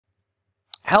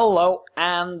Hello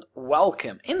and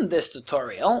welcome. In this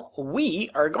tutorial, we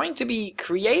are going to be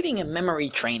creating a memory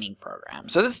training program.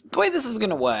 So the way this is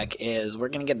going to work is we're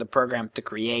going to get the program to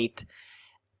create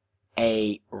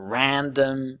a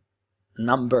random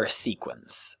number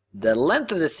sequence. The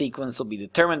length of the sequence will be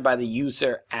determined by the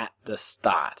user at the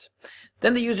start.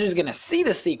 Then the user is going to see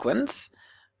the sequence,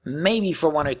 maybe for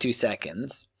 1 or 2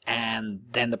 seconds, and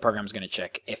then the program is going to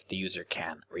check if the user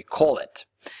can recall it.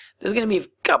 There's going to be a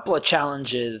couple of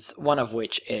challenges, one of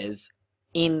which is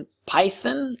in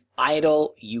Python,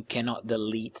 idle, you cannot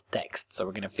delete text. So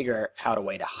we're going to figure out a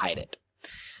way to hide it.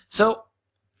 So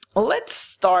let's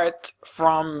start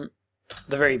from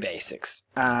the very basics.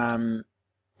 We're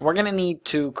going to need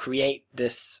to create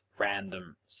this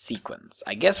random sequence.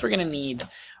 I guess we're going to need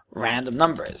random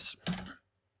numbers.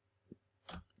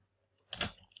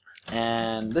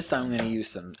 And this time I'm going to use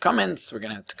some comments. We're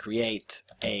going to have to create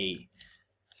a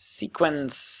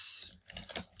sequence.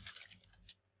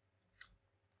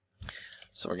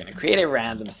 So we're going to create a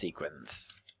random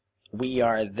sequence. We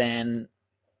are then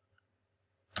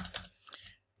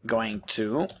going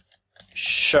to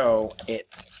show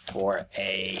it for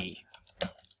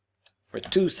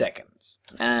 2 seconds,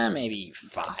 maybe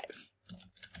 5.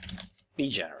 Be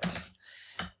generous.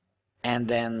 And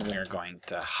then we're going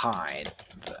to hide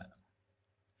the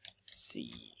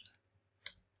sequence.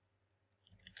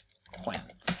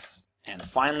 And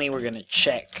finally, we're going to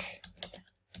check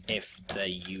if the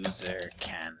user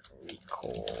can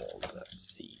recall the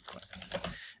sequence.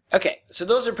 Okay, so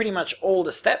those are pretty much all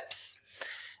the steps.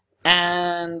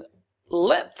 And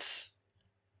let's...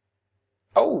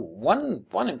 Oh,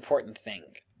 one important thing.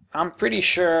 I'm pretty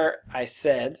sure I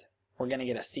said we're going to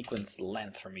get a sequence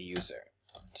length from a user.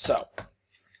 So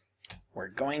we're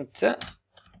going to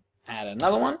add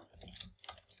another one.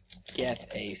 Get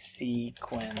a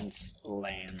sequence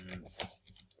length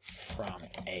from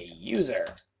the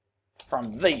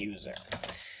user.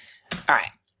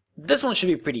 Alright, this one should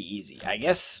be pretty easy. I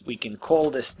guess we can call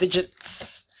this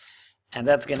digits, and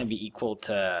that's going to be equal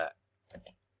to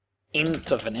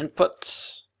int of an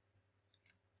input.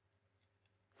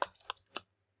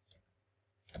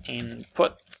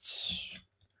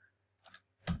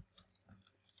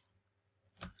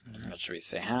 What should we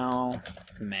say? How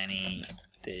many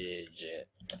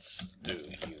digits do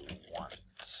you want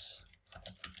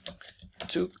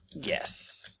to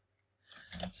guess?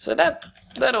 So that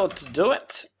ought to do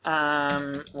it.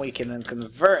 We can then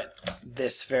convert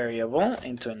this variable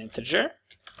into an integer.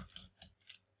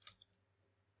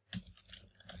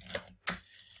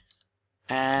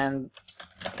 And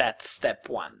that's step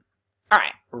 1.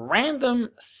 Alright, random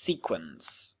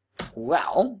sequence.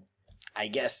 Well, I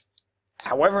guess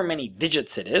however many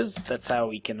digits it is, that's how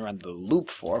we can run the loop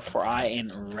for I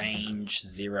in range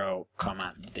 0,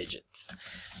 digits.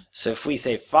 So if we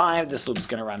say 5, this loop is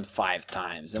going to run 5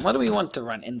 times. And what do we want to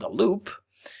run in the loop?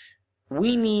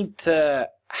 We need to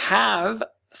have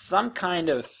some kind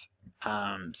of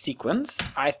sequence.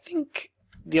 I think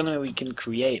the only way we can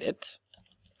create it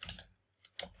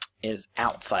is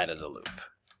outside of the loop.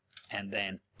 And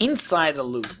then inside the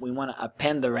loop, we want to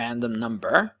append a random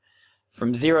number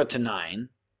from 0 to 9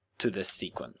 to this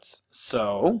sequence.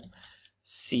 So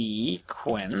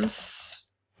sequence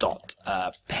dot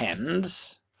append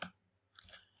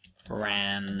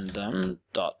random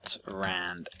dot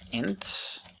rand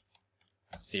int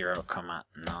 0,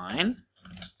 9.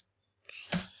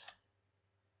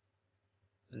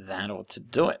 That ought to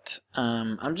do it.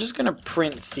 I'm just going to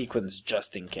print sequence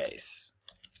just in case.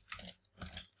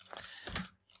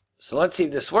 So let's see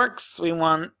if this works. We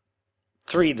want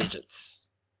 3 digits.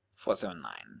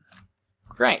 479.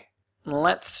 Great.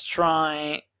 Let's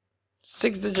try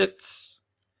 6 digits.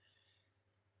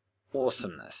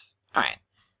 Awesomeness. Alright.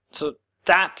 So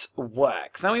that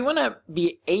works. Now we want to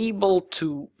be able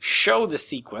to show the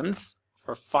sequence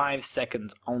for 5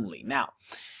 seconds only. Now,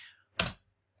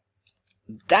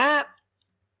 that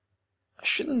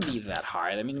shouldn't be that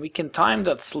hard. I mean, we can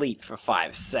time.sleep for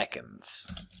 5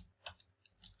 seconds.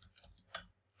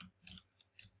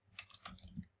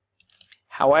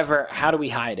 However, how do we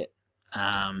hide it?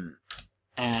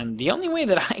 And the only way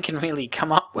that I can really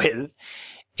come up with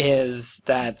is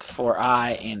that for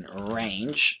I in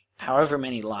range, however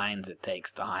many lines it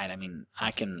takes to hide. I mean,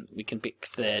 we can pick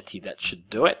 30. That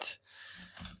should do it.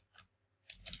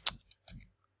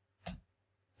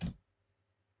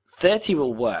 30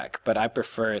 will work, but I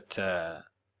prefer to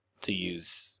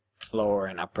use lower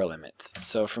and upper limits.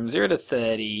 So from 0 to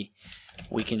 30,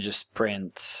 we can just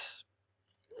print...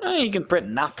 you can print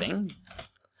nothing.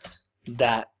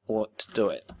 That ought to do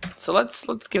it. So let's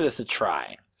give this a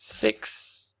try.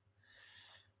 6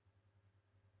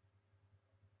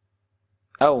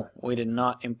 Oh, we did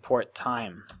not import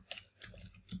time.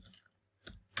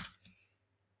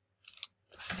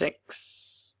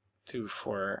 6, 2,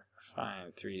 4,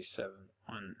 5, 3, 7,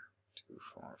 1, 2,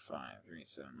 4, 5, 3,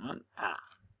 7, 1.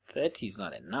 30 is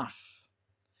not enough.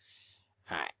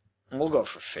 Alright, we'll go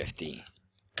for 50.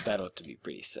 That ought to be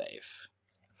pretty safe.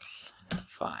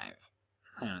 5,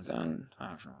 7,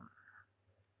 5, 4.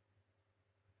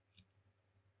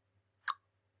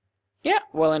 Yeah,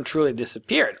 well and truly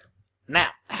disappeared. Now,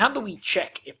 how do we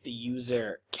check if the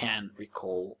user can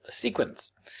recall a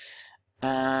sequence?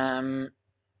 Well,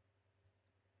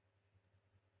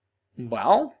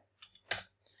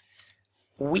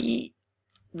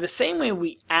 the same way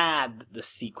we add the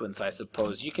sequence, I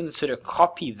suppose, you can sort of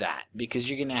copy that because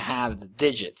you're going to have the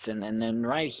digits. And then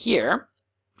right here,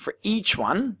 for each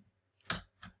one,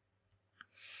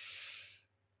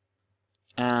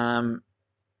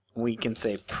 we can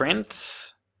say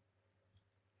print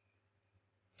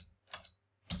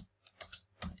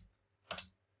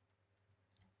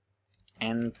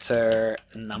enter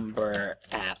number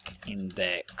at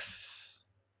index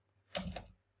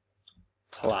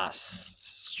plus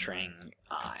string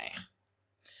I.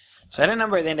 So enter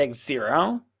number at index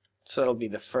 0, so it'll be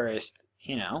the first,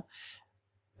 you know.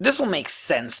 This will make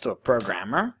sense to a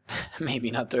programmer,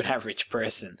 maybe not to an average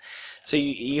person. So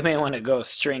you may want to go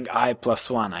string I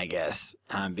plus 1, I guess,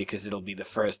 because it'll be the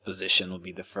first position, will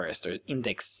be the first, or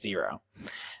index 0.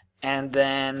 And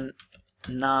then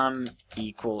num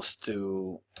equals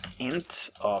to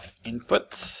int of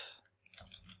input,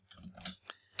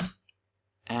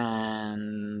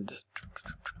 and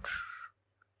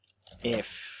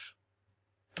if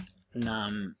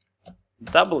num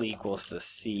double equals the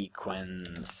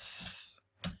sequence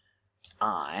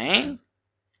I,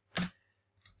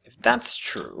 if that's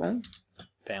true,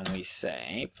 then we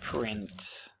say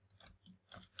print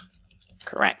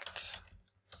correct.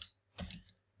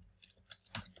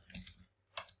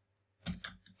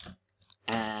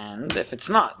 And if it's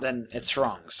not, then it's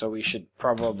wrong. So we should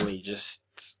probably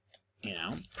just, you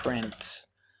know, print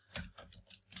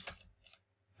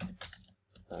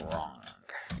wrong.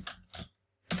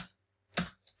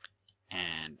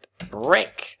 And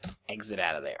break. Exit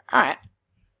out of there. Alright.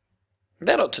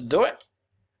 That ought to do it.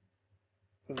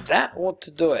 That ought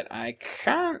to do it. I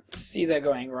can't see that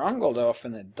going wrong, although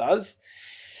often it does.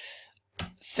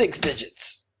 6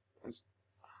 digits.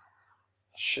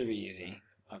 Should be easy.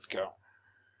 Let's go.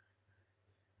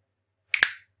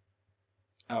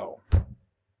 Oh.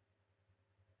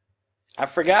 I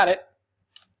forgot it.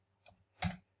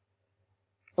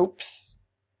 Oops.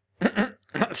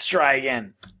 Let's try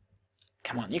again.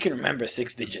 Come on, you can remember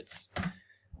 6 digits.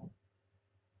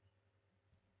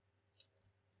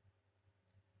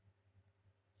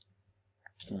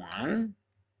 One.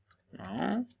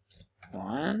 No.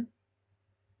 1.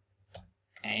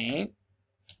 8.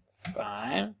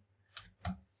 5.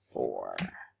 4.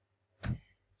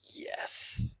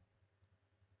 Yes.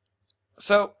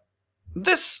 So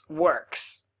this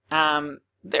works.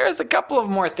 There's a couple of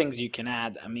more things you can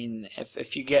add. I mean,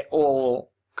 if you get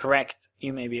all correct,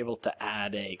 you may be able to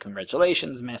add a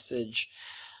congratulations message.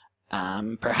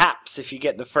 Perhaps if you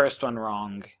get the first one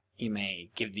wrong, you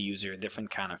may give the user a different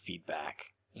kind of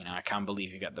feedback. You know, I can't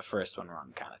believe you got the first one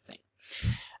wrong kind of thing.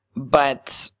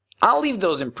 But I'll leave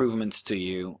those improvements to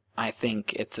you. I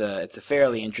think it's a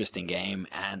fairly interesting game,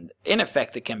 and in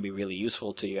effect it can be really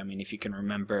useful to you. I mean, if you can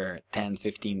remember 10,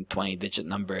 15, 20 digit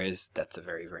numbers, that's a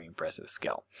very, very impressive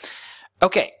skill.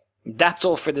 Okay, that's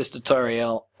all for this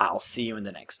tutorial. I'll see you in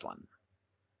the next one.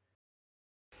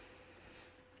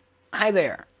 Hi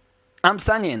there, I'm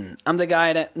Sanjin. I'm the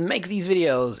guy that makes these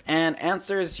videos and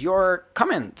answers your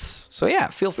comments. So yeah,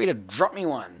 feel free to drop me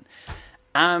one.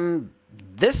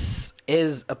 This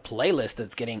is a playlist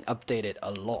that's getting updated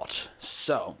a lot,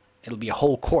 so it'll be a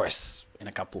whole course in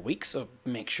a couple weeks, so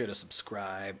make sure to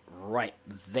subscribe right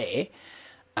there.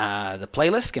 The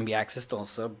playlist can be accessed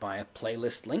also by a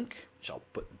playlist link, which I'll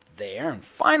put there. And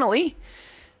finally,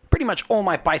 pretty much all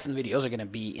my Python videos are going to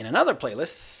be in another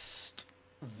playlist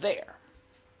there.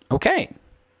 Okay,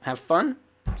 have fun.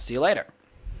 See you later.